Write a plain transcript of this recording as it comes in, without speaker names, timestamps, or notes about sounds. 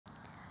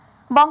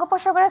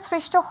বঙ্গোপসাগরে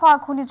সৃষ্ট হওয়া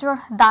ঘূর্ণিঝড়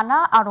দানা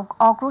আরো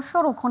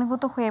অগ্রসর ও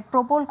ঘনীভূত হয়ে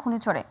প্রবল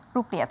ঘূর্ণিঝড়ে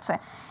রূপ নিয়েছে।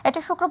 এটি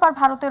শুক্রবার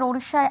ভারতের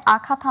ওড়িশায়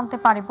আঘাত হানতে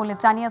পারে বলে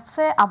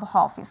জানিয়েছে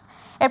আবহাওয়া অফিস।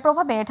 এর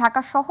প্রভাবে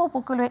ঢাকা সহ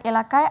উপকূলীয়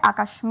এলাকায়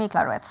আকাশ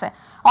মেঘলা রয়েছে,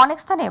 অনেক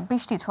স্থানে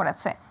বৃষ্টি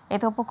ঝরেছে।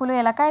 এতে উপকূলীয়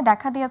এলাকায়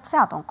দেখা দিয়েছে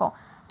আতঙ্ক।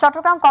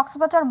 চট্টগ্রাম,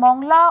 কক্সবাজার,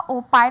 মংলা ও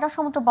পায়রা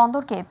সমুদ্র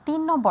বন্দরকে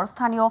 ৩ নম্বর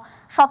স্থানীয়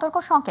সতর্ক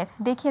সংকেত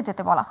দেখিয়ে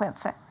যেতে বলা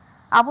হয়েছে।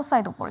 আবু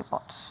সাইদ উপর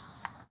রিপোর্ট।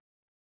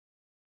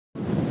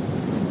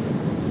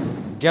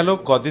 গেল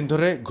কদিন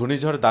ধরে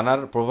ঘূর্ণিঝড়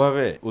দানার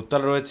প্রভাবে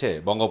উত্তাল রয়েছে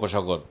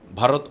বঙ্গোপসাগর।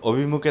 ভারত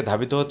অভিমুখে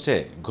ধাবিত হচ্ছে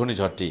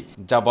ঘূর্ণিঝড়টি,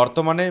 যা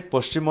বর্তমানে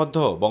পশ্চিম মধ্য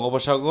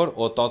বঙ্গোপসাগর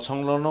ও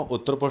তৎসংলগ্ন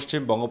উত্তর পশ্চিম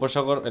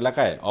বঙ্গোপসাগর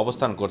এলাকায়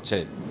অবস্থান করছে।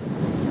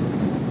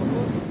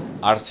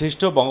 আর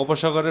সৃষ্ট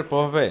বঙ্গোপসাগরের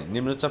প্রভাবে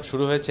নিম্নচাপ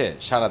শুরু হয়েছে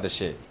সারা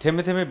দেশে।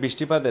 থেমে থেমে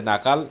বৃষ্টিপাতে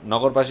নাকাল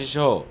নগরবাসী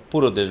সহ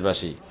পুরো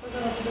দেশবাসী।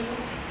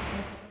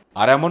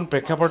 আর এমন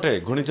প্রেক্ষাপটে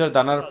ঘূর্ণিঝড়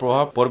দানার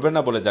প্রভাব পড়বে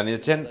না বলে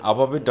জানিয়েছেন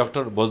আবহাওয়াবিদ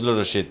ডক্টর বজলুর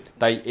রশিদ।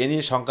 তাই এ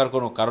নিয়ে শঙ্কার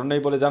কোনো কারণ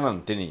নেই বলে জানান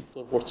তিনি।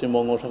 পশ্চিম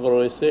বঙ্গোপসাগর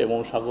রয়েছে এবং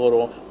সাগর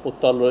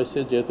উত্তাল রয়েছে,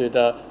 যেহেতু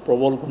এটা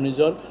প্রবল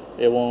ঘূর্ণিঝড়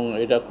এবং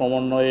এটা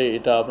ক্রমান্বয়ে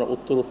এটা আপনার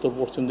উত্তর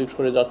পশ্চিম দিক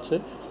সরে যাচ্ছে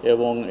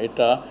এবং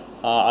এটা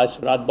আজ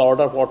রাত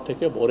 12টার পর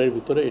থেকে ভোরের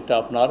ভিতরে এটা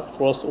আপনার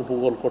ক্রস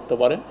উপকূল করতে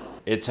পারে।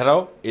 এছাড়াও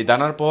এই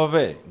দানার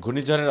প্রভাবে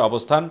ঘূর্ণিঝড়ের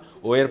অবস্থান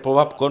ও এর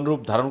প্রভাব কোন রূপ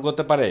ধারণ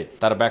করতে পারে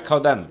তার ব্যাখ্যাও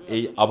দেন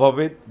এই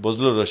আবহাওয়াবিদ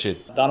বজলুর রশিদ।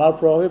 দানার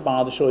প্রভাবে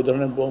বাংলাদেশে ওই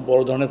ধরনের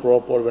বড় ধরনের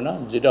প্রভাব পড়বে না,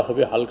 যেটা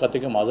হবে হালকা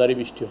থেকে মাঝারি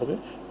বৃষ্টি হবে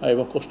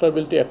এবং কোস্টাল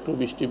বেল্টে একটু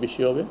বৃষ্টি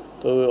বেশি হবে।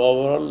 তো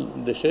ওভারঅল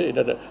দেশে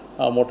এটা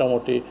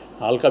মোটামুটি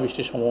হালকা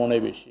বৃষ্টির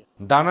সম্ভাবনাই বেশি।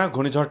 দানা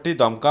ঘূর্ণিঝড়টি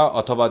দমকা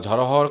অথবা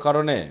ঝড়ো হওয়ার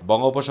কারণে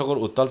বঙ্গোপসাগর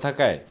উত্তাল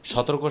থাকায়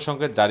সতর্ক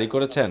সংকেত জারি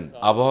করেছেন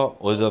আবহাওয়া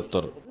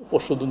অধিদপ্তর।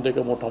 পরশুদিন থেকে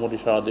মোটামুটি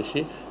সারা দেশে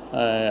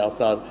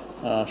আপনার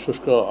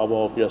শুষ্ক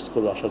আবহাওয়া বিরাজ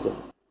করবে আশা করি।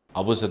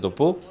 আবু সাইদ,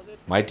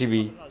 myTv,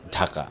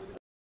 ঢাকা।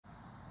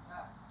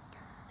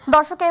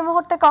 দর্শক, এই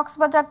মুহূর্তে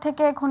কক্সবাজার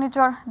থেকে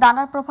ঘূর্ণিঝড়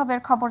দানার প্রভাবের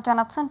খবর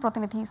জানাচ্ছেন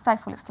প্রতিনিধি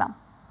সাইফুল ইসলাম।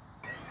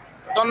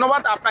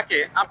 ধন্যবাদ আপনাকে।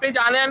 আপনি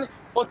জানেন,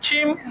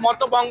 পশ্চিম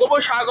মধ্য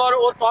বঙ্গোপসাগর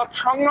ও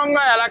তৎসংলগ্ন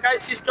এলাকায়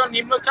সৃষ্ট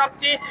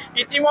নিম্নচাপটি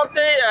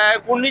ইতিমধ্যে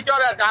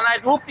ঘূর্ণিঝড় দানায়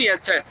রূপ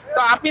নিয়েছে। তো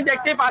আপনি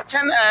দেখতে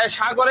পাচ্ছেন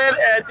সাগরের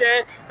যে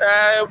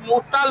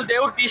উত্তাল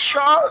ঢেউর দৃশ্য,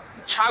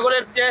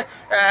 সাগরের যে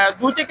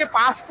 2 থেকে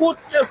 5 ফুট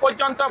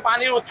পর্যন্ত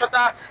পানির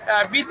উচ্চতা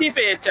বৃদ্ধি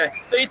পেয়েছে।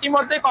 তো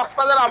ইতিমধ্যে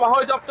কক্সবাজার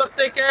আবহাওয়া দপ্তর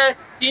থেকে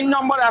 3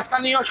 নম্বর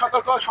স্থানীয়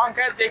সতর্ক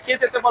সংকেত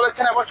দেখিয়ে যেতে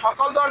বলেছেন এবং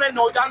সকল ধরনের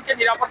নৌযানকে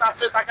নিরাপদ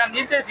আশ্রয়ে থাকার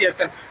নির্দেশ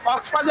দিয়েছেন।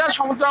 কক্সবাজার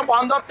সমুদ্র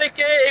বন্দর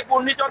থেকে এই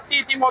ঘূর্ণিঝড়টি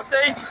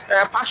ইতিমধ্যেই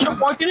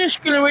 535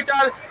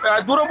 কিলোমিটার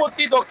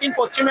দূরবর্তী দক্ষিণ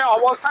পশ্চিমে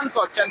অবস্থান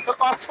করছেন। তো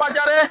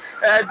কক্সবাজারে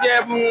যে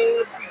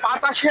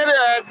বাতাসের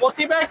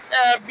গতিবেগ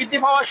বৃদ্ধি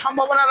পাওয়ার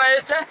সম্ভাবনা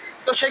রয়েছে,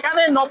 তো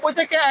সেখানে 90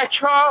 থেকে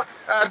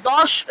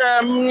 110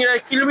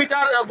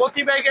 কিলোমিটার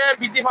গতিবেগে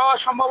বৃদ্ধি পাওয়ার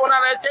সম্ভাবনা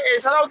রয়েছে।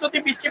 এছাড়াও যদি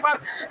বৃষ্টিপাত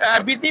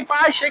বৃদ্ধি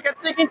পায়,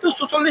 সেক্ষেত্রে কিন্তু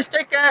 44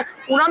 থেকে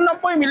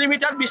 89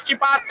 মিলিমিটার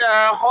বৃষ্টিপাত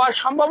হওয়ার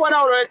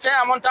সম্ভাবনাও রয়েছে,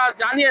 এমনটা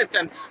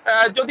জানিয়েছেন।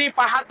 যদি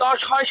পাহাড় ধস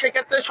হয়,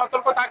 সেক্ষেত্রে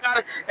সতর্ক থাকার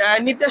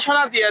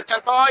নির্দেশনা দিয়েছেন।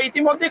 তো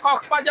ইতিমধ্যে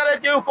কক্সবাজারের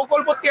যে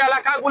উপকূলবর্তী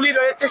এলাকাগুলি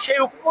রয়েছে, সেই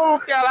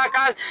উপকূলবর্তী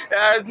এলাকার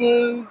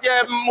যে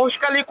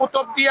মুশকালি,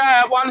 কুতুবদিয়া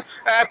এবং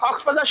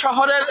কক্সবাজার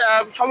শহরের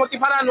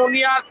সমতিপাড়া,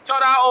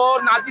 নুনিয়াচড়া ও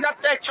নাজিরা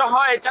টেক সহ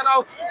এছাড়াও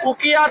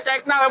উকিয়া,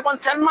 টেকনাফ এবং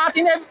সেন্ট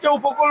মার্টিনের যে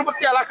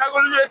উপকূলবর্তী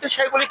এলাকাগুলি রয়েছে,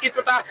 সেগুলি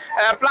কিছুটা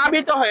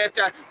প্লাবিত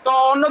হয়েছে। তো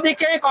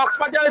অন্যদিকে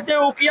কক্সবাজারের যে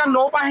উকিয়া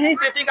নৌবাহিনী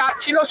যেটি ঘাট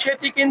ছিল,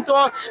 সেটি কিন্তু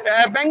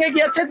ভেঙে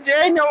গিয়েছে।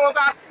 যেই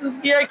নৌঘাট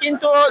দিয়ে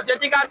কিন্তু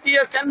যেটি ঘাট দিয়ে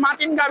সেন্ট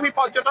মার্টিনগামী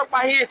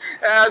পর্যটকবাহী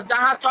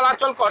জাহাজ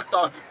চলাচল করত।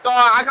 তো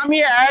আগামী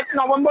 1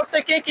 নভেম্বর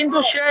থেকে কিন্তু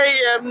সেই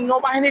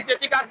নৌবাহিনী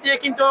যেটি ঘাট দিয়ে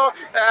কিন্তু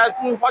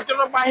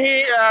পর্যটকবাহী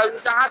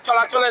জাহাজ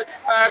চলাচলের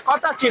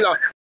কথা ছিল।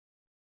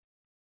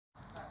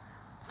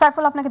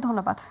 সাইফুল, আপনাকে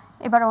ধন্যবাদ।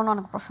 এবার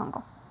অন্য প্রসঙ্গ।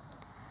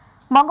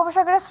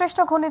 বঙ্গোপসাগরে সৃষ্ট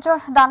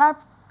ঘূর্ণিঝড় দানার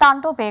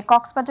তাণ্ডবে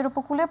কক্সবাজার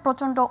উপকূলে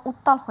প্রচণ্ড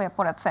উত্তাল হয়ে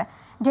পড়েছে।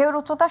 ঢেউর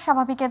উচ্চতা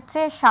স্বাভাবিকের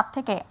চেয়ে 7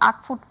 থেকে 8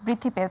 ফুট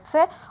বৃদ্ধি পেয়েছে,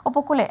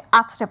 উপকূলে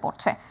আছড়ে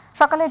পড়ছে।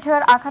 সকালে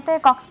ঢেউয়ের আঘাতে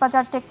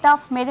কক্সবাজার টেকনাফ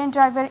মেরিন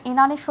ড্রাইভের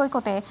ইনানি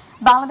সৈকতে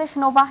বাংলাদেশ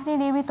নৌবাহিনী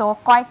নির্মিত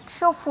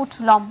কয়েকশো ফুট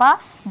লম্বা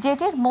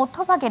জেটির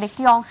মধ্যভাগের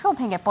একটি অংশ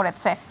ভেঙে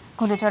পড়েছে।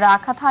 ঘূর্ণিঝড়ে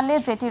আঘাত হানলে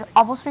জেটির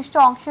অবশিষ্ট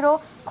অংশেরও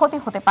ক্ষতি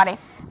হতে পারে।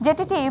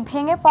 জেটিটি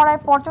ভেঙে পড়ায়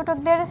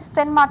পর্যটকদের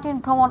সেন্ট মার্টিন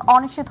ভ্রমণ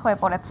অনিশ্চিত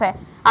হয়ে পড়েছে।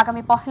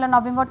 আগামী 1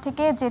 নভেম্বর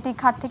থেকে জেটি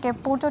ঘাট থেকে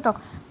পর্যটক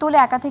তুলে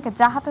একাধিক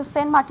জাহাজে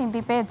সেন্ট মার্টিন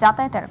দ্বীপে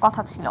যাতায়াতের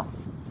কথা ছিল।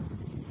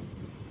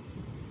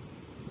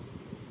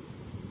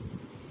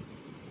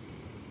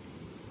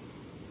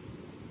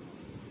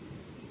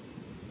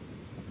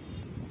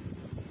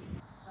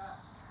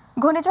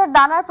 ঘূর্ণিঝড়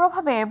দানার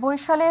প্রভাবে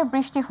বরিশালে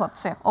বৃষ্টি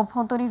হচ্ছে।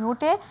 অভ্যন্তরীণ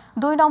রুটে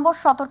 2 নম্বর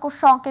সতর্ক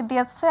সংকেত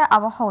দিয়েছে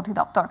আবহাওয়া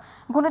অধিদপ্তর।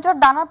 ঘূর্ণিঝড়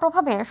দানার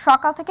প্রভাবে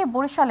সকাল থেকে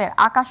বরিশালের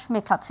আকাশ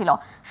মেঘলা ছিল।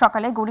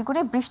 সকালে গুড়ি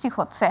গুড়ি বৃষ্টি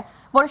হচ্ছে।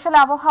 বরিশালে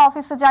আবহাওয়া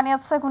অফিসে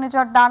জানিয়েছে,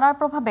 ঘূর্ণিঝড় দানার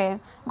প্রভাবে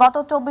গত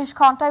 24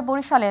 ঘন্টায়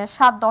বরিশালে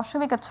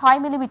 7.6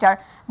 মিলিমিটার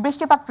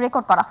বৃষ্টিপাত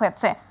রেকর্ড করা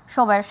হয়েছে।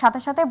 সময়ের সাথে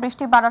সাথে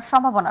বৃষ্টি বাড়ার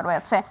সম্ভাবনা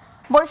রয়েছে।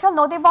 বরিশাল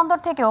নদী বন্দর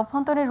থেকে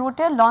অভ্যন্তরীণ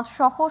রুটে লঞ্চ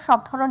সহ সব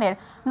ধরনের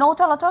নৌ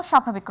চলাচল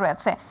স্বাভাবিক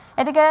রয়েছে।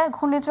 এদিকে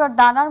ঘূর্ণিঝড়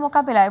দানার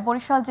মোকাবিলায়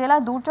বরিশাল জেলা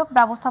দুর্যোগ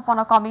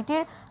ব্যবস্থাপনা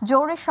কমিটির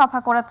জরুরি সভা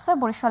করেছে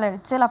বরিশালের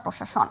জেলা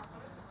প্রশাসন।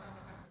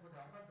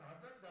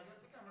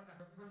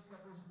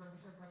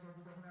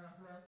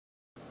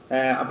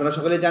 আপনারা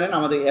সকলে জানেন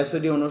আমাদের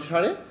এসওডি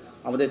অনুসারে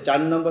আমাদের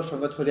 4 নম্বর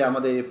সংখ্যা ধরে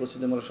আমাদের এই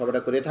প্রস্তুতিমূলক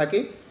সভাটা করে থাকি।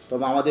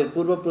 তবে আমাদের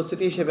পূর্ব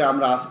প্রস্তুতি হিসেবে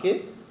আমরা আজকে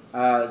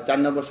 4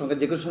 নম্বর সংখ্যা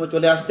যে কোনো সময়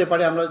চলে আসতে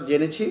পারে আমরা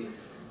জেনেছি।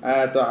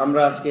 তো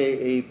আমরা আজকে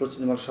এই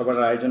প্রস্তুতিমূলক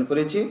সভার আয়োজন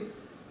করেছি।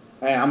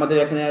 আমাদের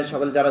এখানে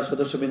সকল যারা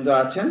সদস্যবৃন্দ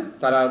আছেন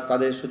তারা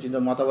তাদের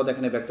সুচিন্তিত মতামত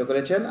এখানে ব্যক্ত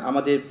করেছেন।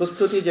 আমাদের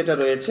প্রস্তুতি যেটা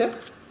রয়েছে,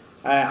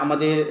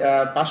 আমাদের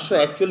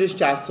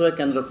 541টি আশ্রয়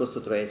কেন্দ্র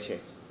প্রস্তুত রয়েছে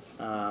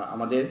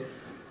আমাদের,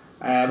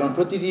 এবং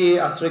প্রতিটি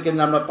আশ্রয়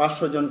কেন্দ্রে আমরা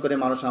 500 জন করে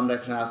মানুষ আমরা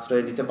এখানে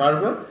আশ্রয় নিতে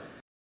পারবো।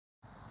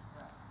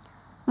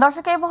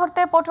 দর্শক, এই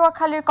মুহূর্তে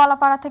পটুয়াখালীর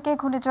কলাপাড়া থেকে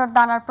ঘূর্ণিঝড়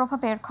দানার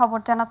প্রভাবের খবর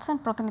জানাচ্ছেন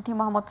প্রতিনিধি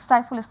মোহাম্মদ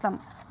সাইফুল ইসলাম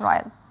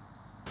রয়্যাল।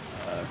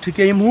 ঠিক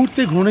এই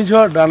মুহূর্তে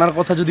ঘূর্ণিঝড় ডানার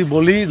কথা যদি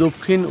বলি,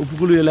 দক্ষিণ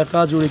উপকূলীয় এলাকা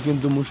জুড়ে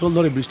কিন্তু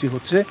মুষলধারে বৃষ্টি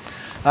হচ্ছে।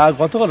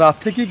 গতকাল রাত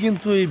থেকেই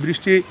কিন্তু এই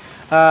বৃষ্টি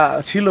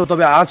ছিল,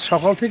 তবে আজ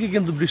সকাল থেকে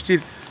কিন্তু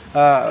বৃষ্টির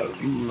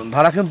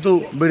ধারা কিন্তু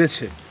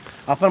বেড়েছে।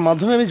 আপনার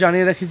মাধ্যমে আমি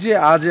জানিয়ে রাখি যে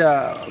আজ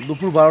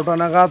দুপুর 12টা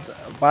নাগাদ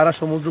পায়রা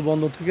সমুদ্র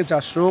বন্দর থেকে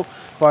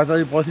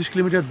 435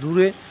 কিলোমিটার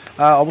দূরে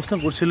অবস্থান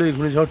করছিল এই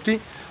ঘূর্ণিঝড়টি।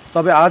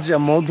 তবে আজ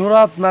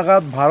মধ্যরাত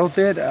নাগাদ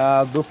ভারতের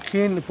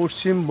দক্ষিণ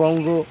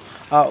পশ্চিমবঙ্গ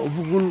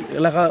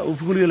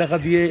উপকূলীয় এলাকা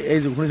দিয়ে এই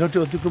ঘূর্ণিঝড়টি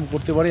অতিক্রম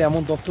করতে পারে,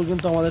 এমন তথ্য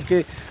কিন্তু আমাদেরকে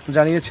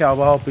জানিয়েছে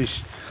আবহাওয়া অফিস।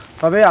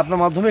 তবে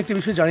আপনার মাধ্যমে একটি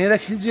বিষয় জানিয়ে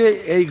রাখি যে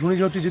এই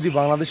ঘূর্ণিঝড়টি যদি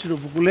বাংলাদেশের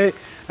উপকূলে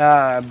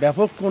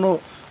ব্যাপক কোনো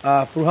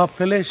প্রভাব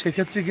ফেলে,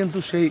 সেক্ষেত্রে কিন্তু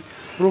সেই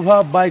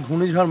প্রভাব বা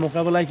ঘূর্ণিঝড়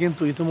মোকাবেলায়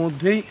কিন্তু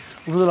ইতিমধ্যেই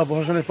উপজেলা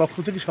প্রশাসনের পক্ষ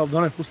থেকে সব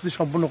ধরনের প্রস্তুতি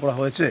সম্পন্ন করা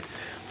হয়েছে।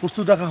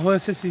 প্রস্তুত রাখা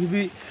হয়েছে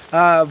সিভিবি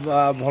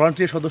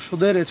ভলান্টিয়ার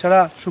সদস্যদের, এছাড়া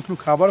শুকনো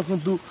খাবারও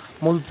কিন্তু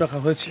মজুত রাখা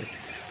হয়েছে।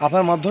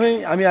 আপনার মাধ্যমে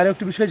আমি আরও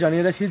একটি বিষয়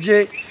জানিয়ে রাখি যে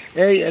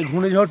এই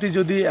ঘূর্ণিঝড়টি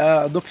যদি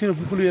দক্ষিণ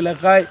উপকূলীয়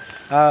এলাকায়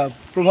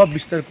প্রভাব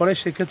বিস্তার করে,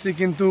 সেক্ষেত্রে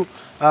কিন্তু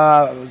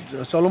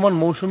চলমান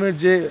মৌসুমের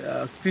যে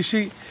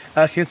কৃষি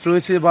ক্ষেত্র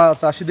রয়েছে বা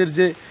চাষিদের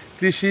যে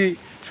কৃষি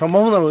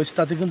সম্ভাবনা রয়েছে,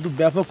 তাতে কিন্তু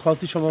ব্যাপক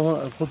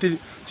ক্ষতির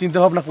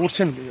চিন্তাভাবনা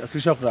করছেন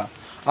কৃষকরা।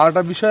 আর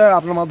একটা বিষয়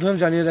আপনার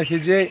মাধ্যমে জানিয়ে রাখি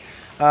যে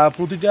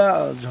প্রতিটা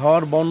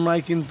ঝড়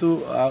বন্যায় কিন্তু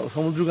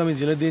সমুদ্রগামী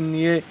জেলেদের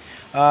নিয়ে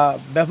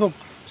ব্যাপক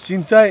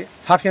চিন্তায়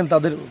থাকেন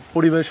তাদের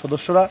পরিবারের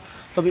সদস্যরা।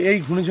 তবে এই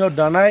ঘূর্ণিঝড়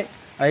ডানায়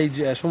এই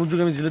যে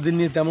সমুদ্রগামী জেলেদের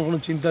নিয়ে তেমন কোনো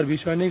চিন্তার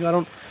বিষয় নেই,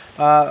 কারণ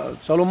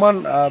চলমান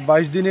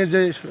 22 দিনের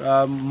যে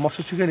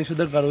মৎস্য শিকার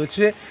নিষেধাজ্ঞা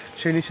রয়েছে,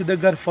 সেই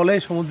নিষেধাজ্ঞার ফলে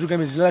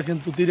সমুদ্রগামী জেলেরা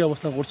কিন্তু তীরে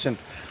অবস্থান করছেন।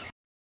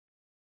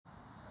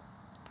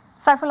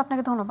 সাইফুল,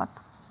 আপনাকে ধন্যবাদ।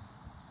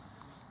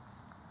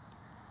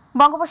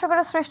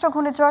 বঙ্গোপসাগরের সৃষ্ট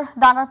ঘূর্ণিঝড়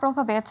দানার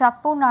প্রভাবে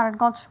চাঁদপুর,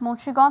 নারায়ণগঞ্জ,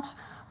 মুন্সিগঞ্জ,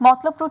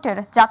 মতলব রুটের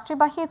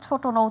যাত্রীবাহী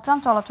ছোট নৌযান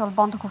চলাচল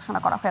বন্ধ ঘোষণা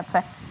করা হয়েছে।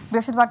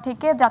 বৃহস্পতিবার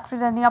থেকে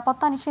যাত্রীরা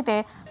নিরাপত্তা নিশ্চিতে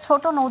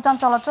ছোট নৌযান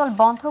চলাচল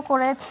বন্ধ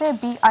করেছে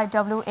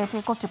BIWAT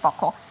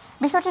কর্তৃপক্ষ।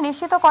 বিষয়টি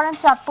নিশ্চিত করেন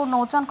চাঁদপুর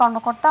নৌযান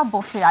কর্মকর্তা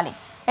বশির আলী।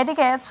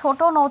 এদিকে ছোট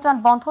নৌযান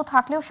বন্ধ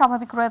থাকলেও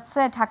স্বাভাবিক রয়েছে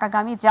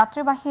ঢাকাগামী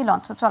যাত্রীবাহী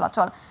লঞ্চ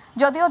চলাচল,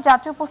 যদিও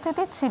যাত্রী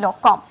উপস্থিতি ছিল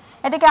কম।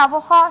 এদিকে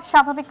আবহাওয়া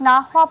স্বাভাবিক না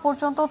হওয়া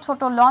পর্যন্ত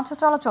ছোট লঞ্চ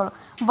চলাচল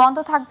বন্ধ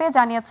থাকবে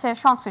জানিয়েছে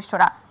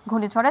সংশ্লিষ্টরা।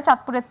 ঘূর্ণিঝড়ে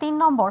চাঁদপুরে 3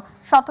 নম্বর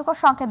সতর্ক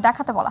সংকেত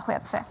দেখাতে বলা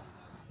হয়েছে।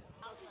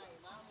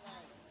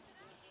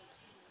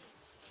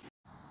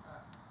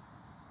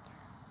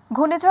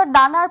 ঘূর্ণিঝড়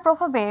দানার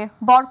প্রভাবে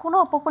বরগুনা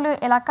উপকূলীয়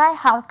এলাকায়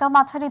হালকা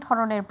মাঝারি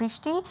ধরনের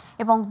বৃষ্টি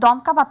এবং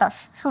দমকা বাতাস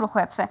শুরু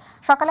হয়েছে।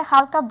 সকালে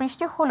হালকা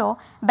বৃষ্টি হলেও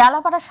বেলা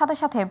বাড়ার সাথে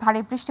সাথে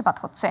ভারী বৃষ্টিপাত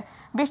হচ্ছে।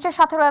 বৃষ্টির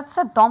সাথে রয়েছে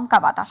দমকা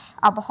বাতাস।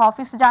 আবহাওয়া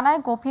অফিস জানায়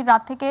গভীর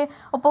রাত থেকে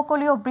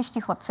উপকূলীয় বৃষ্টি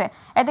হচ্ছে।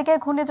 এদিকে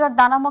ঘূর্ণিঝড়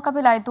দানা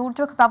মোকাবিলায়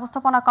দুর্যোগ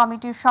ব্যবস্থাপনা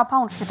কমিটির সভা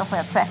অনুষ্ঠিত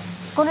হয়েছে।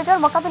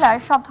 ঘূর্ণিঝড় মোকাবিলায়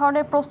সব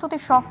ধরনের প্রস্তুতি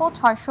সহ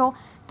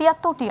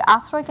 673টি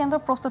আশ্রয় কেন্দ্র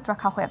প্রস্তুত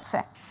রাখা হয়েছে।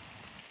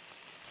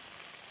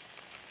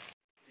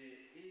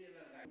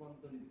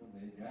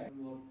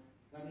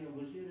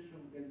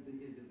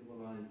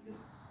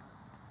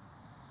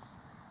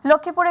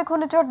 লক্ষ্মীপুরে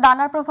ঘূর্ণিঝড়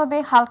দানার প্রভাবে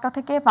হালকা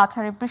থেকে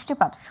মাঝারি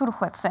বৃষ্টিপাত শুরু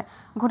হয়েছে।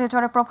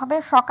 ঘূর্ণিঝড়ের প্রভাবে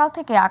সকাল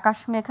থেকে আকাশ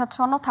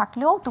মেঘাচ্ছন্ন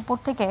থাকলেও দুপুর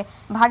থেকে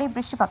ভারী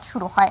বৃষ্টিপাত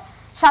শুরু হয়,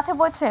 সাথে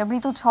বইছে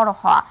মৃদু ঝড়ো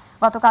হওয়া।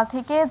 গতকাল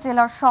থেকে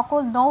জেলার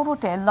সকল নৌ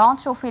রুটে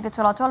লঞ্চ ও ফেরি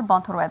চলাচল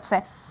বন্ধ রয়েছে।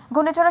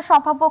 ঘূর্ণিঝড়ের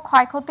সম্ভাব্য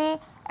ক্ষয়ক্ষতি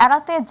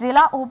এড়াতে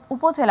জেলা ও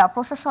উপজেলা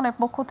প্রশাসনের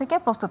পক্ষ থেকে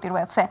প্রস্তুতি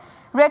রয়েছে।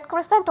 রেড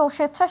ক্রিসেন্ট ও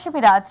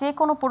স্বেচ্ছাসেবীরা যে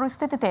কোনো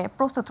পরিস্থিতিতে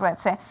প্রস্তুত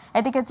রয়েছে।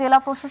 এদিকে জেলা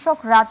প্রশাসক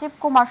রাজীব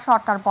কুমার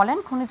সরকার বলেন,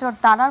 ঘূর্ণিঝড়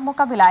দানার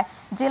মোকাবিলায়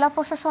জেলা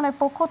প্রশাসনের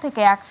পক্ষ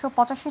থেকে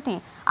 185টি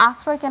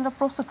আশ্রয় কেন্দ্র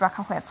প্রস্তুত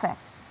রাখা হয়েছে।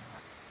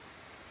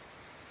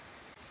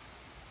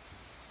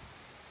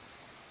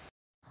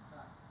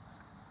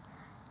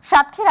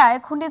 সাতক্ষীরায়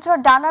ঘূর্ণিঝড়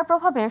ডানার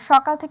প্রভাবে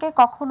সকাল থেকে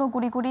কখনো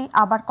গুড়ি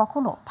আবার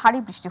কখনো ভারী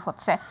বৃষ্টি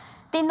হচ্ছে।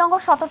 3 নম্বর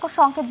সতর্ক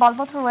সংকেত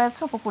বলবৎ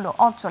রয়েছে উপকূলীয়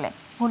অঞ্চলে।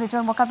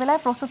 ঘূর্ণিঝড়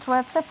মোকাবিলায় প্রস্তুত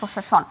রয়েছে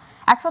প্রশাসন।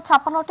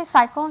 156টি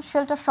সাইক্লোন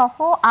শেল্টার সহ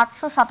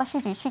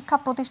 887টি শিক্ষা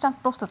প্রতিষ্ঠান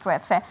প্রস্তুত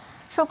রয়েছে।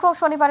 শুক্র ও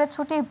শনিবারের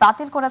ছুটি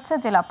বাতিল করেছে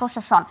জেলা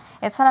প্রশাসন।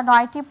 এছাড়া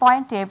 9টি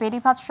পয়েন্টে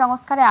বেড়িবাঁধ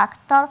সংস্কারে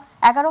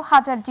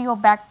 11,000 জিও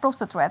ব্যাগ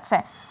প্রস্তুত রয়েছে।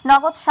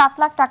 নগদ 7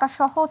 লাখ টাকা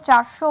সহ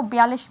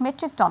 442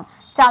 মেট্রিক টন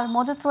চাল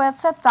মজুত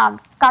রয়েছে ত্রাণ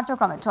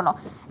কার্যক্রমের জন্য।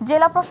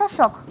 জেলা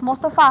প্রশাসক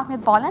মোস্তফা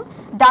আহমেদ বলেন,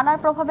 ডানার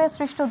প্রভাবে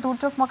সৃষ্ট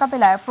দুর্যোগ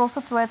মোকাবিলায়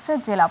প্রস্তুত রয়েছে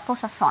জেলা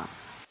প্রশাসন।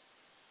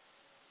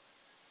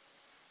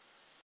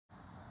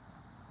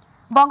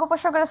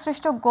 বঙ্গোপসাগরে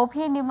সৃষ্ট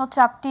গভীর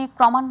নিম্নচাপটি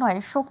ক্রমান্বয়ে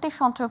শক্তি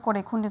সঞ্চয় করে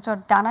ঘূর্ণিঝড়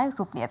ডানায়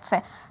রূপ নিয়েছে।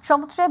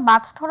 সমুদ্রে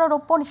মাছ ধরার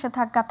ওপর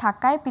নিষেধাজ্ঞা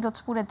থাকায়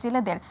পিরোজপুরের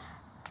জেলেদের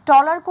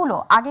ট্রলারগুলো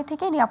আগে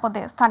থেকে নিরাপদ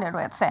স্থানে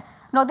রয়েছে।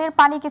 নদীর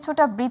পানি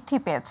কিছুটা বৃদ্ধি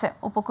পেয়েছে।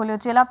 উপকূলীয়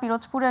জেলা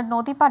পিরোজপুরের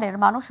নদী পাড়ের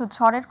মানুষ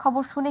ঝড়ের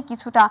খবর শুনে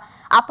কিছুটা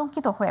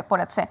আতঙ্কিত হয়ে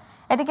পড়েছে।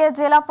 এদিকে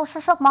জেলা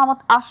প্রশাসক মোহাম্মদ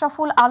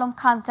আশরাফুল আলম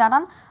খান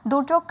জানান,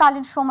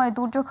 দুর্যোগকালীন সময়ে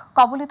দুর্যোগ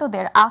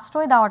কবলিতদের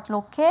আশ্রয় দেওয়ার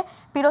লক্ষ্যে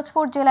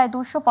পিরোজপুর জেলায়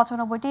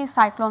 295টি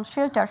সাইক্লোন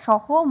শেল্টার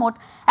সহ মোট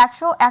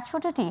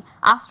 161টি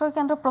আশ্রয়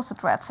কেন্দ্র প্রস্তুত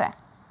রয়েছে।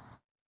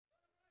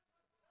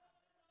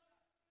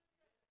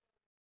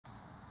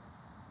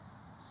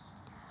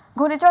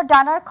 ঘূর্ণিঝড়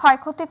ডানার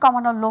ক্ষয়ক্ষতি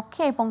কমানোর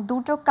লক্ষ্যে এবং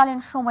দুর্যোগকালীন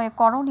সময়ে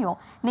করণীয়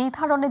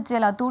নির্ধারণে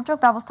জেলা দুর্যোগ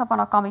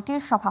ব্যবস্থাপনা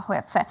কমিটির সভা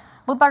হয়েছে।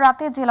 বুধবার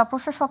রাতে জেলা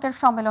প্রশাসকের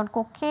সম্মেলন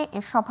কক্ষে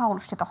এ সভা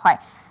অনুষ্ঠিত হয়।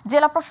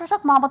 জেলা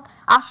প্রশাসক মোহাম্মদ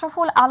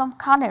আশরাফুল আলম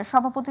খানের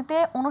সভাপতিত্বে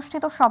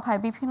অনুষ্ঠিত সভায়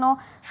বিভিন্ন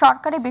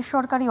সরকারি,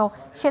 বেসরকারি ও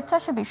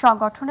স্বেচ্ছাসেবী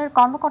সংগঠনের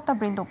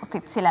কর্মকর্তাবৃন্দ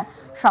উপস্থিত ছিলেন।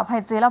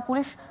 সভায় জেলা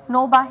পুলিশ,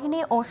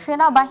 নৌবাহিনী ও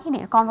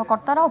সেনাবাহিনীর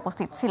কর্মকর্তারা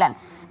উপস্থিত ছিলেন।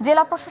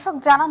 জেলা প্রশাসক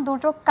জানান,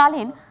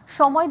 দুর্যোগকালীন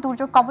সময়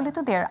দুর্যোগ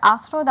কবলিতদের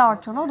আশ্রয় দেওয়ার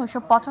জন্য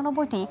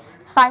 295টি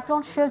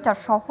সাইক্লোন শেল্টার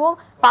সহ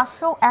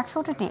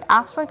 561টি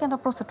আশ্রয় কেন্দ্র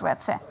প্রস্তুত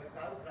রয়েছে।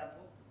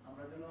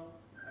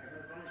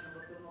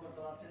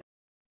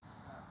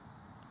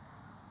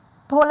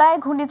 ভোলায়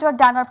ঘূর্ণিঝড়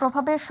ডানার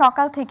প্রভাবে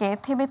সকাল থেকে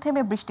থেমে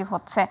থেমে বৃষ্টি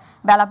হচ্ছে।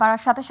 বেলা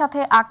বাড়ার সাথে সাথে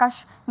আকাশ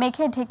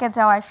মেঘে ঢেকে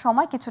যাওয়ার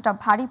সময় কিছুটা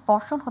ভারী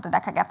বর্ষণ হতে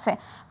দেখা গেছে।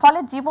 ফলে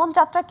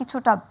জীবনযাত্রা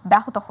কিছুটা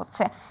ব্যাহত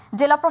হচ্ছে।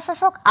 জেলা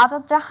প্রশাসক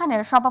আজাদ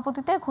জাহানের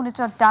সভাপতিত্বে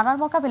ঘূর্ণিঝড় ডানার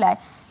মোকাবিলায়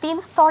 3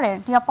 স্তরের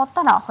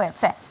নিরাপত্তা নেওয়া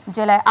হয়েছে।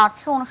 জেলায়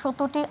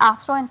 869টি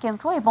আশ্রয়ন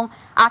কেন্দ্র এবং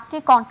 8টি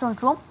কন্ট্রোল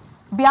রুম,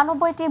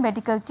 92টি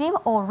মেডিকেল টিম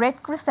ও রেড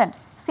ক্রিসেন্ট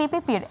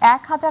সিপিপির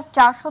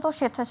 1400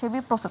 স্বেচ্ছাসেবী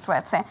প্রস্তুত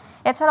রয়েছে।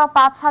 এছাড়াও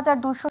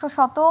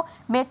 5200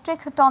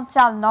 মেট্রিক টন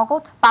চাল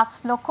নগদ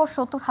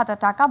 5,70,000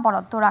 টাকা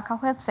বরাদ্দ রাখা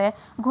হয়েছে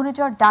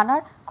ঘূর্ণিঝড়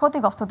ডানার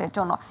ক্ষতিগ্রস্তদের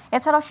জন্য।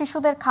 এছাড়াও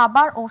শিশুদের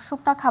খাবার ও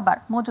শুকনা খাবার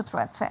মজুত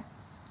রয়েছে।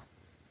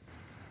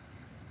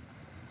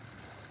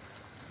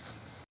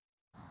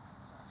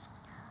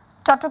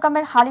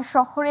 চট্টগ্রামের হালি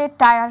শহরে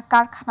টায়ার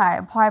কারখানায়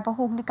ভয়াবহ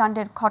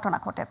অগ্নিকাণ্ডের ঘটনা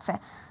ঘটেছে।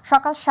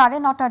 সকাল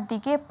 9:30টার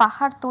দিকে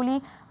পাহাড়তলি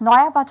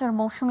নয়াবাজার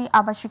মৌসুমী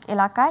আবাসিক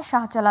এলাকায়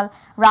শাহজালাল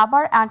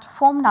রাবার অ্যান্ড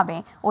ফোম নামে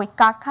ওই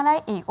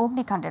কারখানায় এই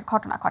অগ্নিকাণ্ডের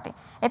ঘটনা ঘটে।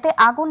 এতে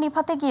আগুন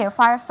নিভাতে গিয়ে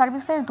ফায়ার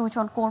সার্ভিসের 2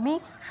 জন কর্মী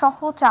সহ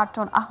 4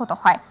 জন আহত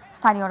হয়।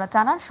 স্থানীয়রা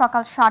জানান,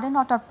 সকাল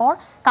 9:30টার পর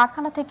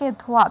কারখানা থেকে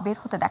ধোঁয়া বের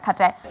হতে দেখা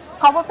যায়।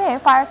 খবর পেয়ে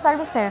ফায়ার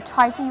সার্ভিসের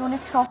 6টি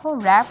ইউনিট সহ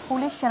র্যাব,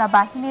 পুলিশ,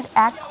 সেনাবাহিনীর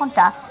 1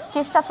 ঘন্টা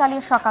চেষ্টা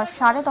চালিয়ে সকাল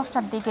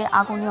 10:30টার দিকে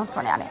আগুন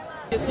নিয়ন্ত্রণে আনে।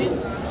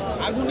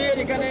 আগুনের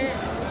এখানে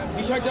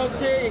বিষয়টা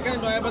হচ্ছে, এখানে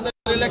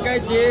নয়াবাজার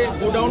এলাকায় যে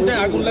গোডাউনটা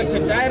আগুন লাগছে,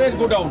 টায়ারের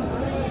গোডাউন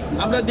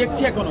আমরা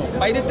দেখছি এখনো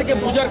বাইরে থেকে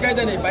বোঝার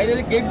কায়দা নেই।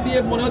 বাইরের গেট দিয়ে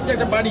মনে হচ্ছে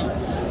একটা বাড়ি,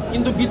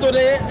 কিন্তু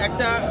ভিতরে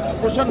একটা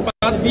প্রশাসন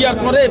বাদ দেওয়ার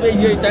পরে এই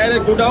যে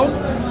টায়ারের গোডাউন,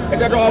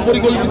 এটা একটা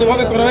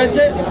অপরিকল্পিতভাবে করা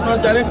হয়েছে। আপনারা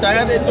জানেন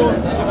টায়ারে তো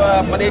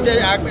মানে এটা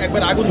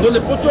একবার আগুন ধরলে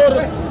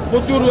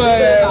প্রচুর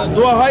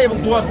ধোঁয়া হয় এবং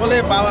ধোঁয়ার ফলে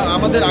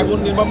আমাদের আগুন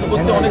নির্বাপন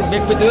করতে অনেক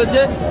বেগ পেতে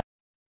হয়েছে।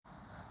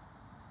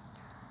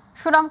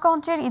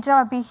 সুনামগঞ্জের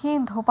ইজারাবিহীন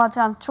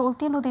ধোপাজান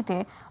চলতি নদীতে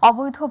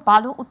অবৈধ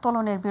বালু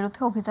উত্তোলনের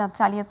বিরুদ্ধে অভিযান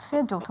চালিয়েছে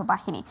যৌথ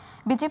বাহিনী।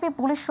 বিজেপি,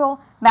 পুলিশ ও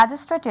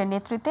ম্যাজিস্ট্রেটের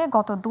নেতৃত্বে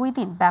গত 2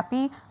 দিন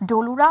ব্যাপী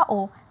ডলুরা ও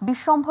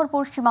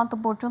বিশ্বম্ভরপুর সীমান্ত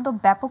পর্যন্ত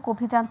ব্যাপক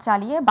অভিযান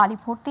চালিয়ে বালি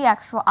ভর্তি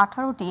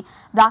 118টি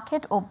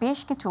ব্রাকেট ও বেশ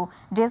কিছু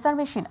ড্রেজার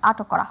মেশিন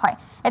আটক করা হয়।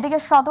 এদিকে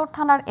সদর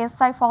থানার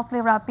এসআই ফজলে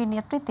রাব্বির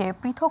নেতৃত্বে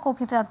পৃথক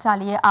অভিযান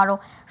চালিয়ে আরও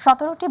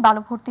 17টি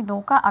বালু ভর্তি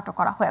নৌকা আটক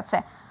করা হয়েছে।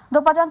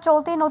 ধোপাজান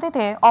চলতি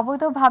নদীতে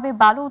অবৈধভাবে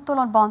বালু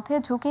উত্তোলন বন্ধে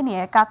ঝুঁকি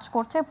নিয়ে কাজ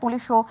করছে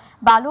পুলিশ ও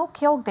বালু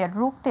খেয়োকদের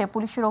রুখতে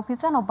পুলিশের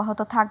অভিযান অব্যাহত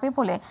থাকবে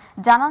বলে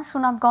জানান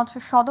সুনামগঞ্জ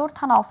সদর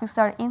থানা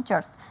অফিসার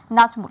ইনচার্জ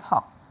নাজমুল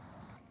হক।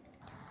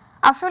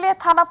 আশুলিয়া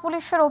থানা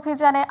পুলিশের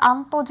অভিযানে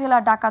আন্তঃজেলা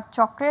ডাকাত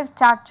চক্রের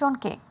 4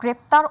 জনকে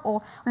গ্রেপ্তার ও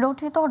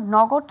লুণ্ঠিত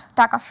নগদ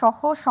টাকা সহ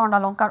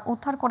স্বর্ণালংকার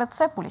উদ্ধার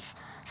করেছে পুলিশ।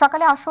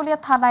 সকালে আশুলিয়া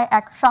থানায়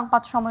এক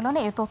সংবাদ সম্মেলনে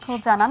এ তথ্য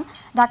জানান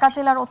ঢাকা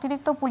জেলার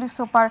অতিরিক্ত পুলিশ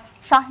সুপার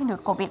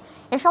শাহিনুর কবির।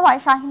 এ সময়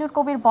শাহিনুর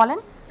কবির বলেন,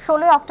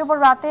 16 অক্টোবর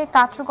রাতে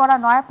কাঠগড়া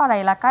নয়াপাড়া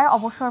এলাকায়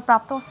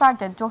অবসরপ্রাপ্ত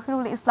সার্জেন্ট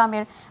জহিরুল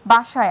ইসলামের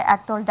বাসায়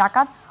একদল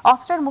ডাকাত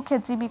অস্ত্রের মুখে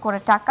জিম্মি করে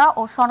টাকা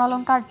ও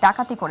স্বর্ণালংকার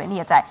ডাকাতি করে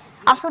নিয়ে যায়।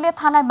 আশুলিয়া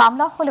থানায়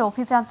মামলা হলে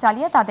অভিযান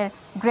চালিয়ে তাদের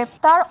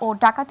গ্রেপ্তার ও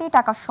ডাকাতি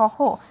টাকা সহ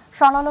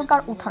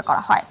স্বর্ণালংকার উদ্ধার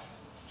করা হয়।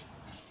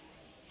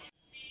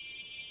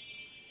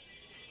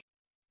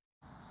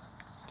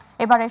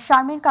 এবারে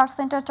শারমিন কার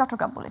সেন্টার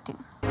চট্টগ্রাম বুলেটিন।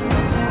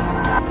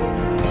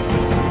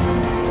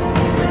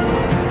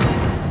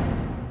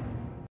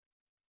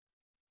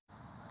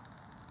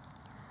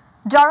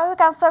 জরায়ু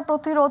ক্যান্সার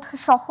প্রতিরোধ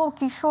সহ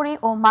কিশোরী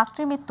ও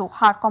মাতৃমৃত্যু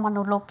হার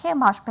কমানোর লক্ষ্যে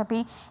মাসব্যাপী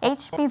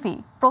এইচপিভি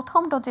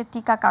প্রথম ডোজের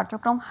টিকা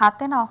কার্যক্রম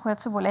হাতে নেওয়া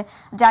হয়েছে বলে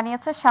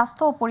জানিয়েছে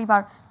স্বাস্থ্য ও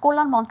পরিবার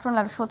কল্যাণ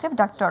মন্ত্রণালয়ের সচিব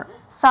ডক্টর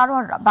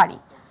সারোয়ার বারী।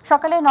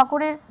 সকালে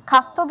নগরীর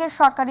খাস্তগীর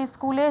সরকারি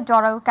স্কুলে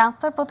জরায়ু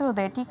ক্যান্সার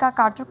প্রতিরোধে টিকা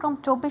কার্যক্রম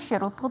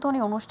 24-এর উদ্বোধনী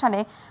অনুষ্ঠানে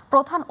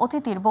প্রধান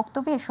অতিথির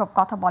বক্তব্যে এসব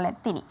কথা বলেন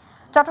তিনি।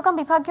 চট্টগ্রাম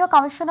বিভাগীয়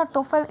কমিশনার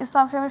তোফায়েল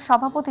ইসলাম সাহেবের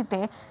সভাপতিত্বে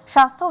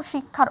স্বাস্থ্য ও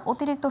শিক্ষার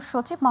অতিরিক্ত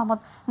সচিব মোহাম্মদ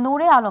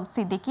নূরে আলম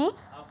সিদ্দিকী,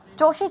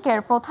 চসিকের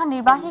প্রধান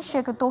নির্বাহী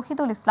শেখ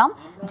তৌহিদুল ইসলাম,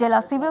 জেলা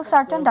civil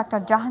surgeon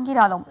doctor Jahangir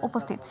Alam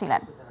উপস্থিত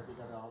ছিলেন।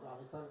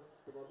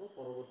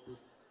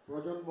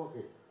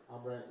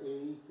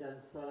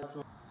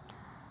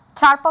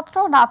 ছাড়পত্র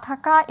না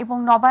থাকা এবং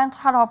নবায়ন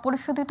ছাড়া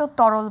অপরিশোধিত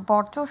তরল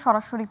বর্জ্য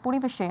সরাসরি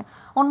পরিবেশে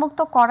উন্মুক্ত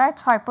করায়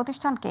 6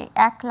 প্রতিষ্ঠানকে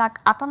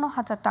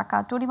 1,58,000 টাকা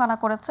জরিমানা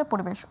করেছে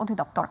পরিবেশ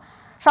অধিদপ্তর।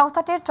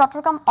 সংস্থাটির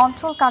চট্টগ্রাম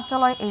অঞ্চল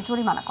কার্যালয় এই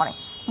জরিমানা করে।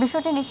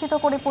 বিষয়টি নিশ্চিত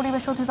করে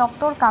পরিবেশ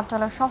অধিদপ্তর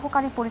কার্যালয়ের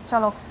সহকারী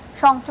পরিচালক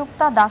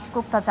সংযুক্তা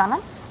দাশগুপ্তা জানান,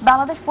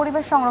 বাংলাদেশ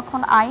পরিবেশ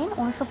সংরক্ষণ আইন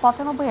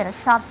 1995-এর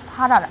 7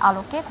 ধারার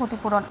আলোকে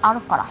ক্ষতিপূরণ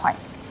আরোপ করা হয়।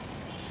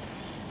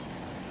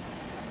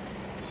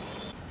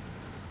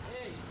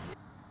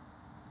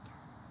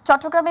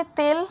 চট্টগ্রামে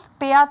তেল,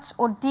 পেঁয়াজ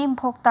ও ডিম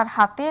ভোক্তার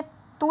হাতে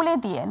তুলে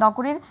দিয়ে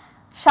নগরীর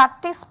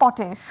 60টি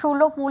স্পটে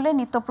সুলভ মূল্যে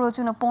নিত্য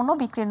প্রয়োজনীয় পণ্য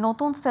বিক্রির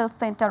নতুন সেলস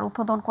সেন্টার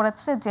উদ্বোধন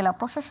করেছে জেলা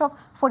প্রশাসক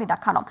ফরিদা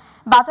খানম।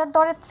 বাজার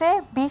দরের চেয়ে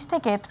 20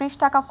 থেকে 30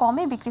 টাকা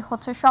কমে বিক্রি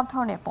হচ্ছে সব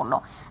ধরনের পণ্য,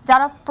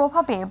 যার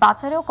প্রভাবে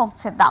বাজারেও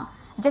কমছে দাম।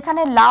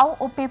 যেখানে লাউ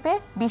ও পেঁপে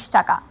 20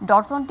 টাকা,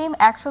 ডর্জন ডিম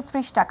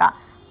 130 টাকা,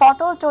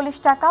 পটল 40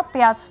 টাকা,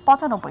 পেঁয়াজ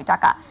 95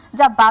 টাকা,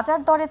 যা বাজার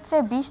দরের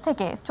চেয়ে 20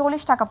 থেকে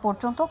 40 টাকা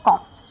পর্যন্ত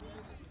কম।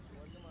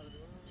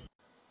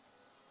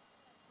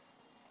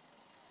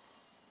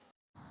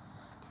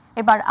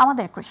 এবার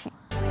আমাদের কৃষি।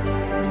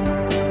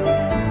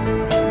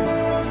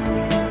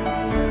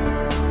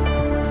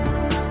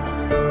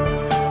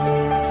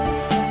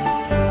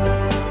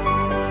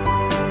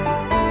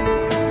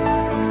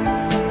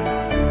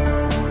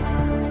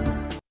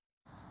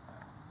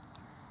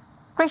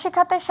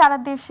 কৃষিখাতে সারা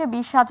দেশে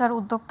 20,000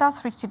 উদ্যোক্তা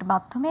সৃষ্টির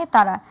মাধ্যমে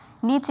তারা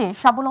নিজে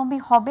স্বাবলম্বী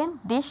হবেন,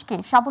 দেশকে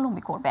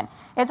স্বাবলম্বী করবেন।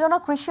 এজন্য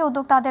কৃষি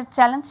উদ্যোক্তাদের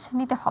চ্যালেঞ্জ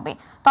নিতে হবে,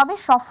 তবে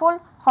সফল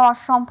হওয়া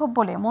সম্ভব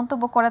বলে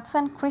মন্তব্য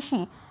করেছেন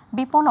কৃষি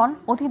বিপণন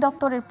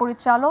অধিদপ্তরের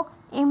পরিচালক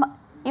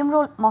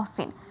ইমরুল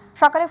মহসিন।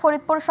 সকালে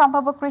ফরিদপুর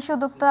সম্ভাব্য কৃষি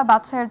উদ্যোক্তা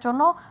বাছাইয়ের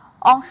জন্য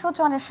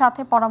অংশজনের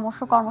সাথে পরামর্শ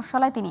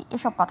কর্মশালায় তিনি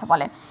এসব কথা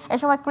বলেন। এ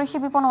সময় কৃষি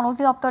বিপণন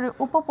অধিদপ্তরের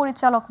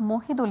উপপরিচালক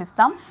মহিদুল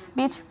ইসলাম,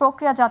 বীজ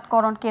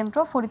প্রক্রিয়াজাতকরণ কেন্দ্র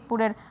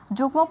ফরিদপুরের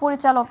যুগ্ম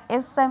পরিচালক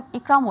SM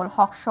ইকরামুল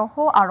হক সহ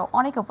আরও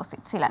অনেকে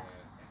উপস্থিত ছিলেন।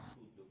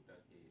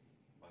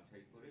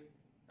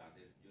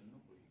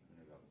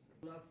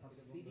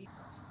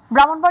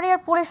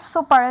 ব্রাহ্মণবাড়িয়ার পুলিশ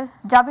সুপার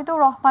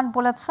জাবিদুর রহমান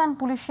বলেছেন,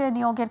 পুলিশে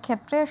নিয়োগের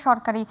ক্ষেত্রে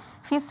সরকারি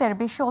ফিসের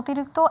বেশি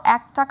অতিরিক্ত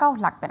 1 টাকাও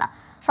লাগবে না।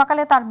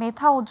 সকালে তার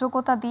মেধা ও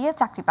যোগ্যতা দিয়ে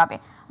চাকরি পাবে।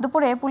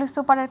 দুপুরে পুলিশ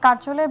সুপারের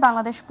কার্যালয়ে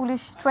Bangladesh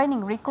police training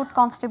recruit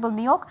constable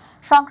নিয়োগ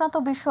সংক্রান্ত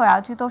বিষয়ে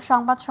আয়োজিত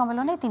সংবাদ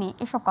সম্মেলনে তিনি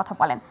এসব কথা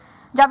বলেন।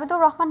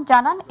 জাবিদুর রহমান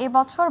জানান,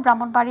 এবছর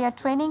ব্রাহ্মণবাড়িয়া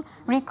ট্রেনিং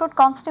রিক্রুট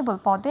কনস্টেবল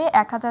পদে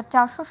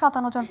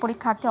 1457 জন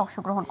পরীক্ষার্থী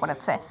অংশগ্রহণ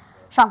করেছে।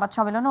 সংবাদ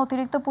সম্মেলনে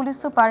অতিরিক্ত পুলিশ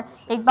সুপার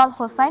ইকবাল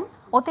হোসাইন,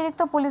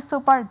 অতিরিক্ত পুলিশ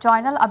সুপার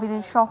জয়নাল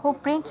আবিদিন সহ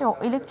প্রিন্ট ও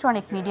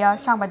ইলেকট্রনিক মিডিয়া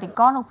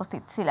সাংবাদিকগণ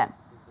উপস্থিত ছিলেন।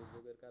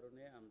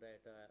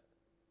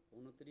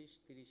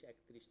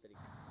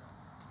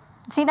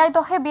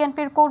 ঝিনাইদহে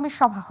বিএনপির কর্মী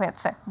সভা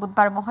হয়েছে।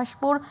 বুধবার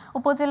মহেশপুর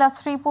উপজেলা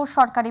শ্রীপুর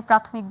সরকারি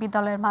প্রাথমিক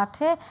বিদ্যালয়ের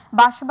মাঠে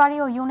বাঁশবাড়ি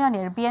ও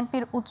ইউনিয়নের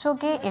বিএনপির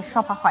উদ্যোগে এ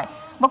সভা হয়।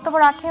 বক্তব্য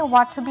রাখে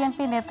ওয়ার্ড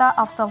বিএনপি নেতা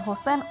আফজাল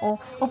হোসেন ও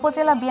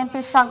উপজেলা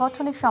বিএনপির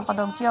সাংগঠনিক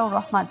সম্পাদক জিয়াউর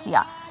রহমান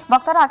জিয়া।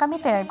 বক্তারা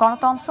আগামীতে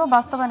গণতন্ত্র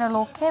বাস্তবায়নের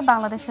লক্ষ্যে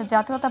বাংলাদেশের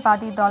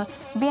জাতীয়তাবাদী দল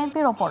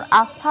বিএনপির ওপর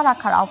আস্থা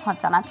রাখার আহ্বান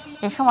জানান।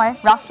 এ সময়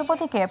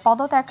রাষ্ট্রপতিকে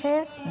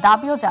পদত্যাগের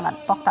দাবিও জানান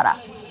বক্তারা।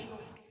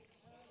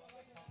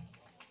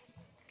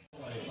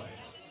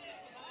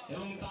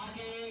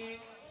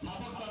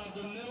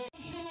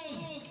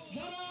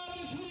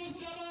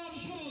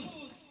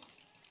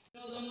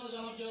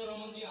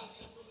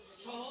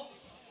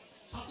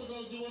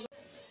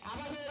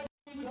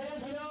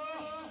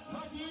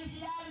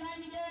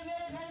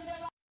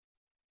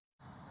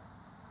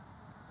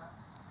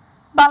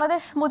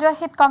 বাংলাদেশ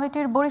মুজাহিদ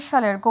কমিটির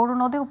বরিশালের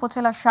গৌরনদী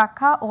উপজেলা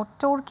শাখা ও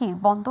টর্কি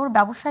বন্দর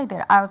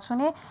ব্যবসায়ীদের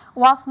আয়োজনে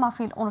ওয়াজ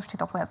মাহফিল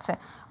অনুষ্ঠিত হয়েছে।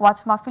 ওয়াজ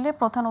মাহফিলে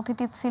প্রধান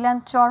অতিথি ছিলেন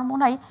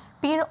চরমোনাই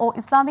পীর ও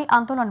ইসলামী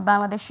আন্দোলন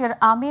বাংলাদেশের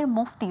আমির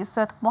মুফতি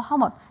সৈয়দ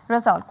মোহাম্মদ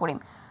রেজাউল করিম।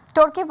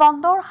 টর্কি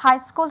বন্দর হাই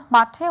স্কুল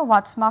মাঠে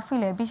ওয়াজ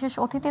মাহফিলে বিশেষ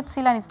অতিথি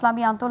ছিলেন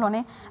ইসলামী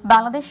আন্দোলনে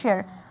বাংলাদেশের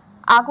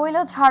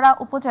আগৈলঝাড়া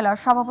উপজেলার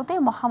সভাপতি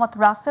মোহাম্মদ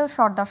রাসেল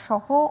সর্দার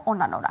সহ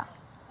অন্যান্যরা।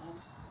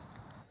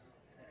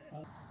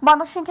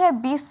 ময়মনসিংহে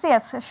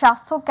বিসিএস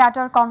স্বাস্থ্য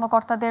ক্যাডার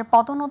কর্মকর্তাদের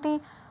পদোন্নতি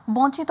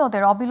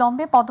বঞ্চিতদের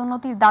অবিলম্বে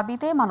পদোন্নতির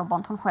দাবিতে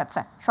মানববন্ধন হয়েছে।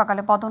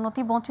 সকালে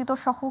পদোন্নতি বঞ্চিত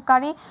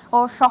সহকারী ও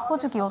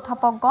সহযোগী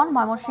অধ্যাপকগণ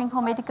ময়মনসিংহ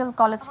মেডিকেল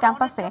কলেজ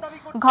ক্যাম্পাসে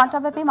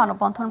ঘণ্টাব্যাপী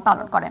মানববন্ধন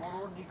পালন করেন।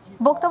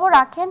 বক্তব্য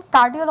রাখেন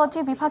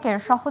কার্ডিওলজি বিভাগের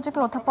সহযোগী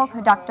অধ্যাপক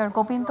ডাক্তার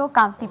গোবিন্দ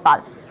কান্তি পাল,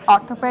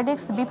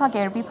 অর্থোপেডিক্স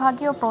বিভাগের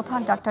বিভাগীয় প্রধান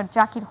ডাক্তার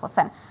জাকির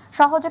হোসেন,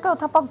 সহযোগী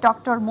অধ্যাপক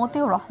ডক্টর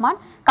মতিউর রহমান,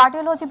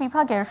 কার্ডিওলজি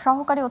বিভাগের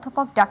সহকারী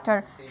অধ্যাপক ডাক্তার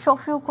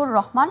শফিউকুর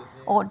রহমান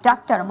ও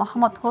ডাক্তার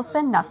মোহাম্মদ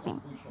হোসেন নাসিম।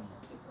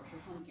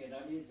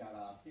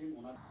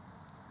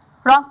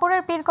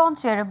 রংপুরের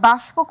পীরগঞ্জের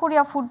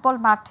বাঁশপুকুরিয়া ফুটবল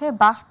মাঠে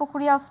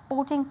বাঁশপুকুরিয়া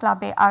স্পোর্টিং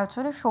ক্লাবে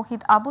আয়োজনে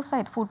শহীদ আবু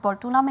সাইদ ফুটবল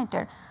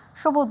টুর্নামেন্টের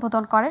শুভ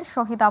উদ্বোধন করেন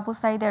শহীদ আবু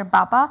সাইদের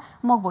বাবা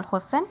মকবুল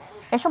হোসেন।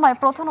 এ সময়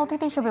প্রধান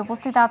অতিথি হিসেবে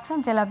উপস্থিত আছেন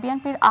জেলা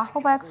বিএনপির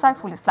আহ্বায়ক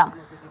সাইফুল ইসলাম।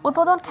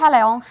 উদ্বোধন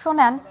খেলায় অংশ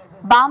নেন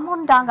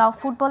বামনডাঙ্গা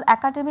ফুটবল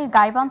একাডেমির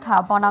গাইবান্ধা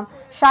বনাম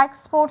শাইখ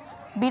স্পোর্টস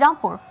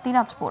বিরামপুর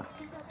দিনাজপুর।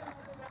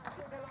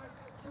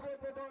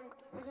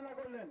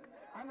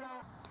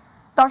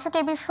 দর্শক,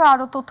 এই বিষয়ে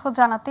আরো তথ্য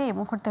জানাতে এই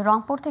মুহূর্তে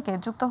রংপুর থেকে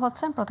যুক্ত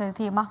হচ্ছেন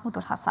প্রতিনিধি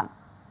মাহমুদুল হাসান।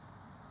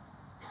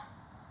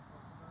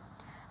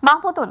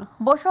 মাহমুদুল,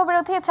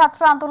 বৈষম্যবিরোধী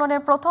ছাত্র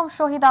আন্দোলনের প্রথম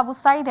শহীদ আবু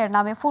সাইদের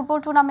নামে ফুটবল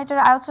টুর্নামেন্টের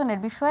আয়োজনের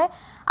বিষয়ে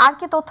আর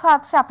কি তথ্য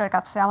আছে আপনার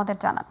কাছে, আমাদের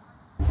জানান।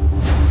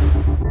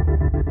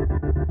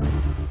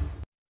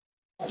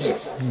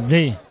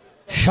 জি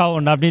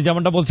শাওন, আপনি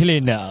যেমনটা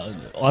বলছিলেন,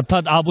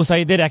 অর্থাৎ আবু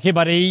সাইদের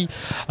একেবারেই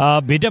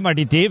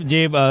ভিটামাটিতে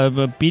যে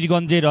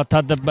পীরগঞ্জের,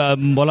 অর্থাৎ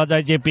বলা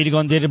যায় যে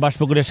পীরগঞ্জের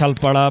বাঁশপুকুরের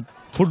শালপাড়া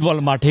ফুটবল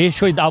মাঠে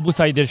শহীদ আবু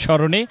সাইদের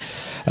স্মরণে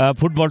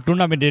ফুটবল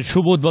টুর্নামেন্টের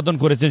শুভ উদ্বোধন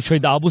করেছেন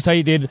শহীদ আবু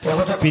সাইদের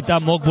পিতা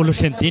মকবুল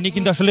হোসেন। তিনি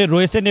কিন্তু আসলে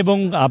রয়েছেন এবং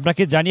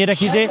আপনাকে জানিয়ে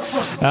রাখি যে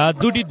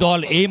দুটি দল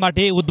এই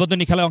মাঠে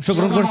উদ্বোধনী খেলায়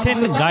অংশগ্রহণ করেছেন,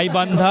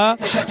 গাইবান্ধা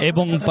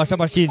এবং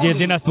পাশাপাশি যে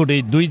দিনাজপুর,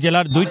 এই দুই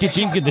জেলার দুইটি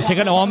টিম কিন্তু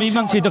সেখানে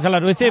অমীমাংসিত খেলা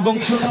রয়েছে এবং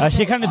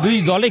সেখানে দুই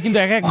দলে কিন্তু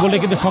এক এক গোলে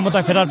কিন্তু সমতা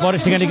ফেরার পরে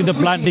সেখানে কিন্তু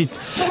প্লান্টি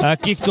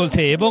কিক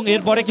চলছে এবং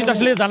এরপরে কিন্তু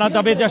আসলে জানা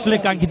যাবে যে আসলে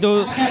কাঙ্ক্ষিত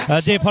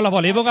যে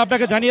ফলাফল। এবং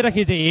আপনাকে জানিয়ে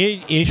রাখি যে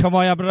এই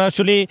সময় আপনারা আসলে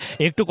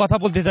একটু কথা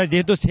বলতে চাই,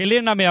 যেহেতু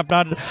ছেলের নামে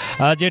আপনার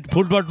যে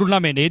ফুটবল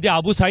টুর্নামেন্ট, এই যে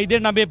আবু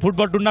সাইদের নামে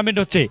ফুটবল টুর্নামেন্ট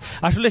হচ্ছে,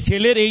 আসলে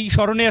ছেলের এই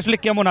স্মরণে আসলে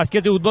কেমন, আজকে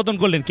যে উদ্বোধন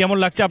করলেন, কেমন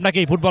লাগছে আপনাকে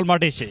এই ফুটবল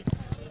মাঠে এসে?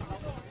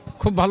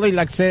 খুব ভালোই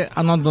লাগছে,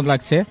 আনন্দ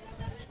লাগছে।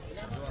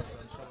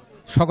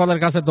 সকলের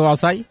কাছে দোয়া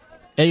চাই,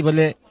 এই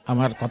বলে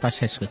আমার কথা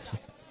শেষ করছি।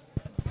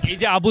 এই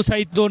যে আবু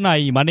সাইদ তো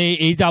নাই, মানে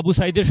এই যে আবু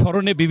সাইদের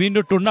স্মরণে বিভিন্ন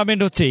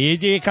টুর্নামেন্ট হচ্ছে, এই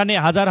যে এখানে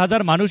হাজার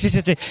হাজার মানুষ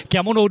এসেছে,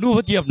 কেমন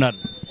অনুভূতি আপনার?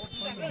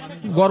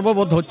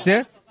 গর্ববোধ হচ্ছে,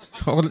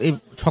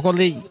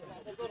 সকলেই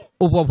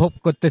উপভোগ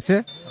করতেছে,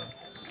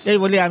 এই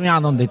বলে আমি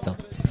আনন্দিত।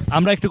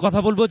 আমরা একটু কথা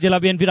বলবো, জেলা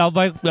বিএনপির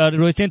আহ্বায়ক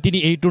রয়েছেন, তিনি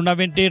এই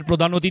টুর্নামেন্টের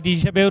প্রধান অতিথি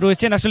হিসেবেও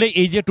রয়েছেন। আসলে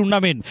এই যে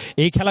টুর্নামেন্ট,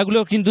 এই খেলাগুলো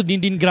কিন্তু দিন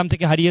দিন গ্রাম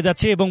থেকে হারিয়ে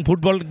যাচ্ছে এবং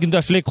ফুটবল কিন্তু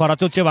আসলে খরা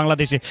চলছে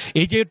বাংলাদেশে।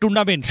 এই যে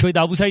টুর্নামেন্ট শহীদ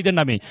আবু সাইদের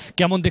নামে,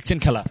 কেমন দেখছেন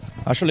খেলা?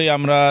 আসলে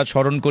আমরা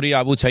স্মরণ করি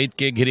আবু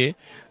সাইদকে ঘিরে।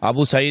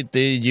 আবু সাইদ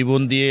এই জীবন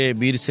দিয়ে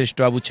বীর শ্রেষ্ঠ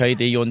আবু সাইদ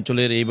এই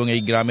অঞ্চলের এবং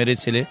এই গ্রামের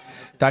ছেলে।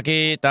 তাকে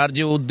তার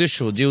যে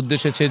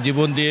উদ্দেশ্যে সে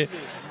জীবন দিয়ে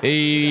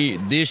এই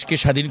দেশকে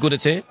স্বাধীন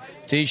করেছে,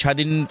 সেই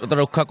স্বাধীনতা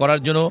রক্ষা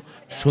করার জন্য,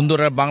 সুন্দর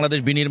বাংলাদেশ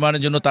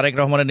বিনির্মাণের জন্য তারেক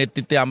রহমানের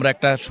নেতৃত্বে আমরা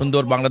একটা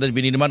সুন্দর বাংলাদেশ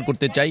বিনির্মাণ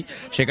করতে চাই।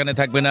 সেখানে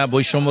থাকবে না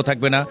বৈষম্য,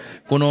 থাকবে না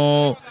কোনো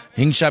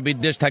হিংসা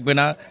বিদ্বেষ, থাকবে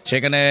না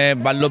সেখানে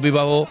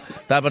বাল্যবিবাহ,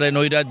 তারপরে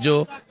নৈরাজ্য,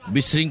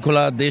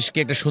 বিশৃঙ্খলা। দেশকে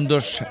একটা সুন্দর,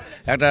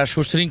 একটা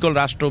সুশৃঙ্খল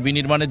রাষ্ট্র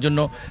বিনির্মাণের জন্য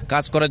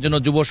কাজ করার জন্য,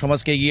 যুব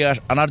সমাজকে এগিয়ে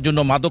আনার জন্য,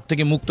 মাদক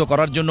থেকে মুক্ত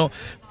করার জন্য,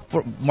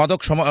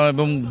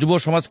 এবং যুব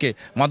সমাজকে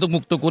মাদক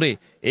মুক্ত করে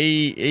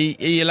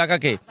এই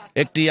এলাকাকে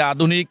একটি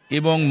আধুনিক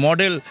এবং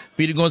মডেল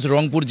পীরগঞ্জ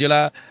রংপুর জেলা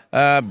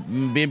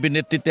বিএনপির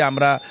নেতৃত্বে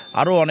আমরা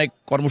আরও অনেক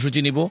কর্মসূচি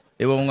নিব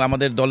এবং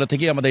আমাদের দলে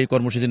থেকে আমাদের এই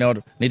কর্মসূচি নেওয়ার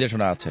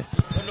নির্দেশনা আছে।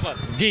 ধন্যবাদ।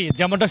 জি,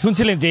 যেমনটা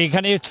শুনছিলেন যে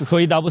এখানে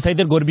শহীদ আবু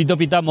সাইদের গর্বিত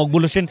পিতা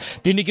মকবুল হোসেন,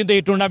 তিনি কিন্তু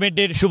এই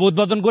টুর্নামেন্টের শুভ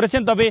উদ্বোধন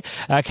করেছেন। তবে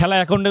খেলা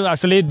এখন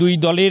আসলে দুই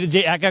দলের যে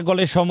এক এক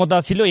গোলের সমতা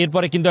ছিল,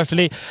 এরপরে কিন্তু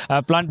আসলে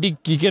প্লান্টিক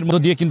কিকের মধ্য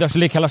দিয়ে কিন্তু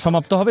আসলে খেলা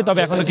সমাপ্ত হবে। তবে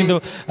এখনো কিন্তু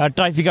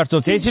ট্রাইফিকার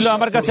চলছে। এই ছিল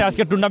আমার কাছে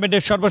আজকের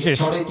টুর্নামেন্টের সর্বশেষ।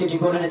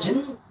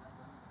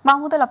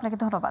 মাহমুদুল, আপনাকে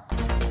ধন্যবাদ।